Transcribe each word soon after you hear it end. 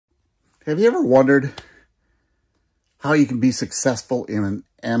Have you ever wondered how you can be successful in an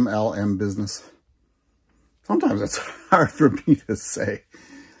MLM business? Sometimes it's hard for me to say.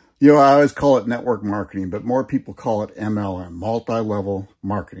 You know, I always call it network marketing, but more people call it MLM, multi-level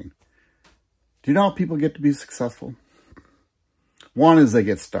marketing. Do you know how people get to be successful? One is they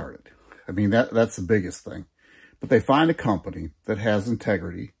get started. I mean, that's the biggest thing. But they find a company that has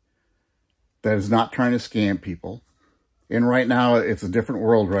integrity, that is not trying to scam people. And right now, it's a different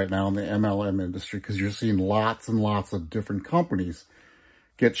world right now in the MLM industry because you're seeing lots and lots of different companies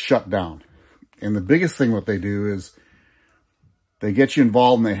get shut down. And the biggest thing what they do is they get you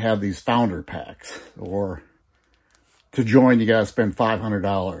involved and they have these founder packs. Or to join, you got to spend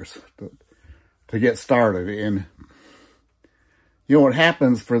 $500 to get started. And you know what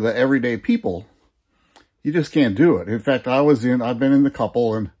happens for the everyday people? You just can't do it. In fact, I've been in the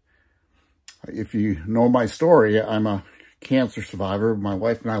couple, and if you know my story, I'm a cancer survivor. My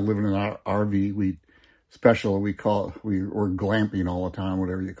wife and I live in an RV. We're glamping all the time,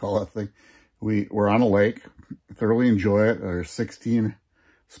 whatever you call that thing. We're on a lake, thoroughly enjoy it. There's 16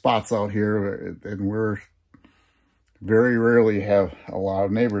 spots out here, and we're very rarely have a lot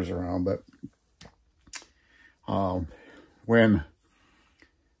of neighbors around. But when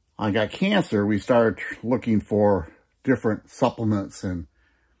I got cancer, we started looking for different supplements and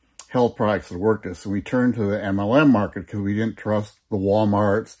health products that worked us. And we turned to the MLM market because we didn't trust the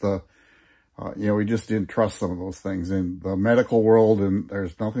Walmarts, we just didn't trust some of those things. In the medical world, and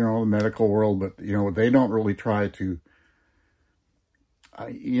there's nothing wrong with the medical world, but, you know, they don't really try to,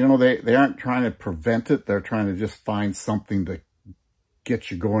 they aren't trying to prevent it. They're trying to just find something to get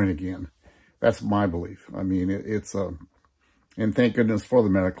you going again. That's my belief. I mean, and thank goodness for the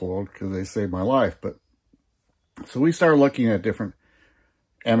medical world because they saved my life. But so we started looking at different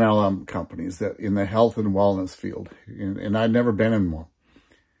MLM companies that in the health and wellness field, and I'd never been in one.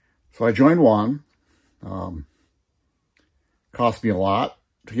 So I joined one. Cost me a lot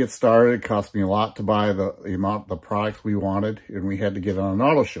to get started. It cost me a lot to buy the products we wanted, and we had to get on an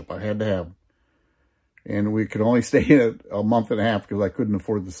auto ship. I had to have them. And we could only stay in it a month and a half because I couldn't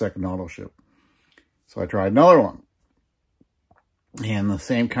afford the second auto ship. So I tried another one. And the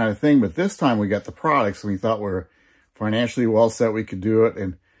same kind of thing, but this time we got the products, and we thought we were financially well set, we could do it.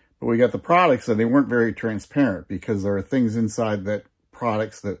 But we got the products, and they weren't very transparent because there are things inside that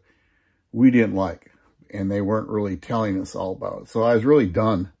products that we didn't like, and they weren't really telling us all about it. So I was really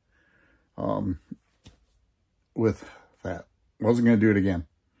done with that. Wasn't going to do it again.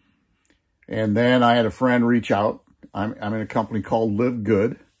 And then I had a friend reach out. I'm in a company called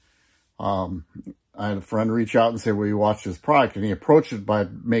LiveGood. I had a friend reach out and say, well, you watch this product. And he approached it by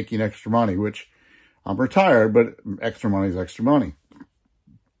making extra money, which I'm retired, but extra money is extra money.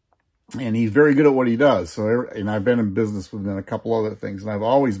 And he's very good at what he does. And I've been in business with him and a couple other things, and I've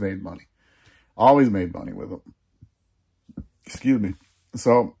always made money. Always made money with him. Excuse me.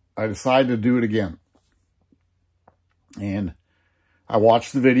 So I decided to do it again. And I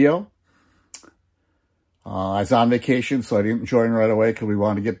watched the video. I was on vacation, so I didn't join right away because we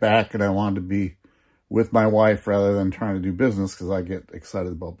wanted to get back, and I wanted to be with my wife rather than trying to do business because I get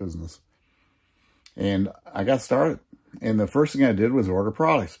excited about business. And I got started. And the first thing I did was order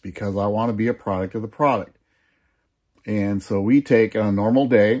products because I want to be a product of the product. And so we take, on a normal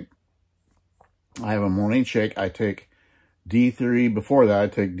day, I have a morning shake. I take D3. Before that, I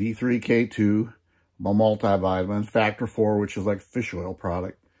take D3, K2, my multivitamin, Factor 4, which is like fish oil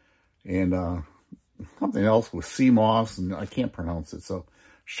product, and something else with sea moss, and I can't pronounce it. So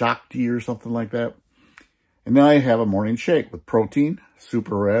Shakti or something like that. And then I have a morning shake with protein,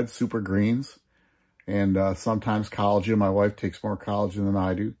 super red, super greens, and sometimes collagen. My wife takes more collagen than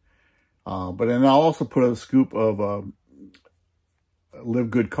I do. But then I'll also put a scoop of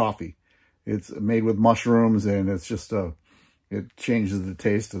LiveGood coffee. It's made with mushrooms, and it's just it changes the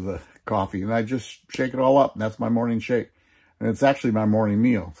taste of the coffee. And I just shake it all up, and that's my morning shake. And it's actually my morning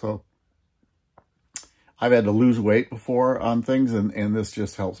meal. So I've had to lose weight before on things, and this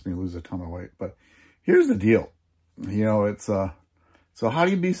just helps me lose a ton of weight. But here's the deal. You know, it's so how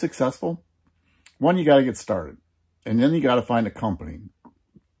do you be successful? One, you got to get started. And then you got to find a company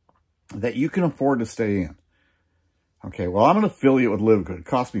that you can afford to stay in. Okay, well, I'm an affiliate with LiveGood. It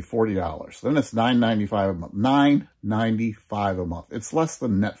cost me $40. Then it's $9.95 a month. $9.95 a month. It's less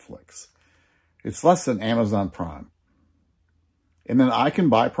than Netflix. It's less than Amazon Prime. And then I can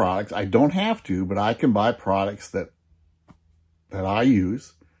buy products. I don't have to, but I can buy products that I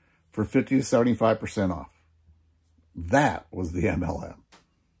use for 50 to 75% off. That was the MLM.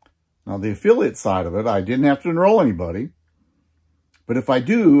 Now, the affiliate side of it, I didn't have to enroll anybody. But if I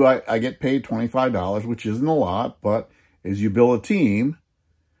do, I get paid $25, which isn't a lot. But as you build a team,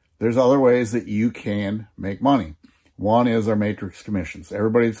 there's other ways that you can make money. One is our matrix commissions.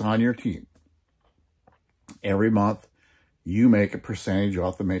 Everybody that's on your team, every month, you make a percentage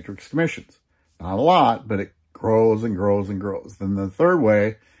off the matrix commissions. Not a lot, but it grows and grows and grows. Then the third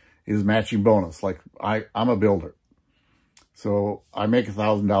way is matching bonus. Like I'm a builder. So I make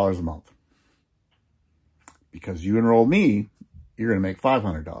 $1,000 a month. Because you enroll me, you're going to make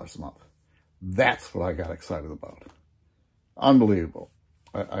 $500 a month. That's what I got excited about. Unbelievable.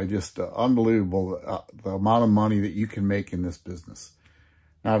 I just, unbelievable the amount of money that you can make in this business.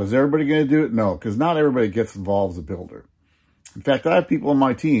 Now, is everybody going to do it? No, because not everybody gets involved as a builder. In fact, I have people on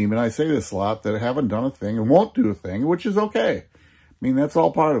my team, and I say this a lot, that haven't done a thing and won't do a thing, which is okay. I mean, that's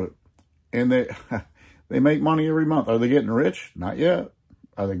all part of it. And they make money every month. Are they getting rich? Not yet.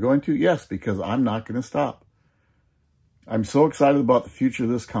 Are they going to? Yes, because I'm not going to stop. I'm so excited about the future of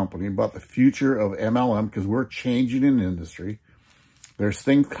this company, about the future of MLM, because we're changing an industry. There's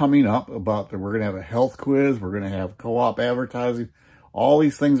things coming up about that. We're going to have a health quiz. We're going to have co-op advertising. All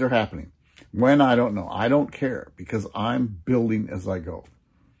these things are happening. When, I don't know. I don't care because I'm building as I go.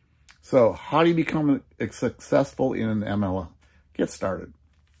 So how do you become successful in an MLM? Get started.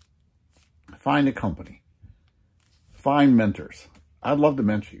 Find a company. Find mentors. I'd love to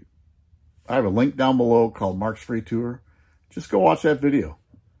mentor you. I have a link down below called Mark's Free Tour. Just go watch that video.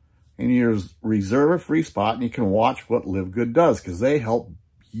 And you reserve a free spot and you can watch what LiveGood does because they help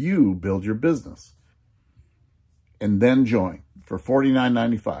you build your business. And then join for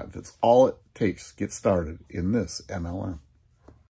 $49.95. That's all it takes to get started in this MLM.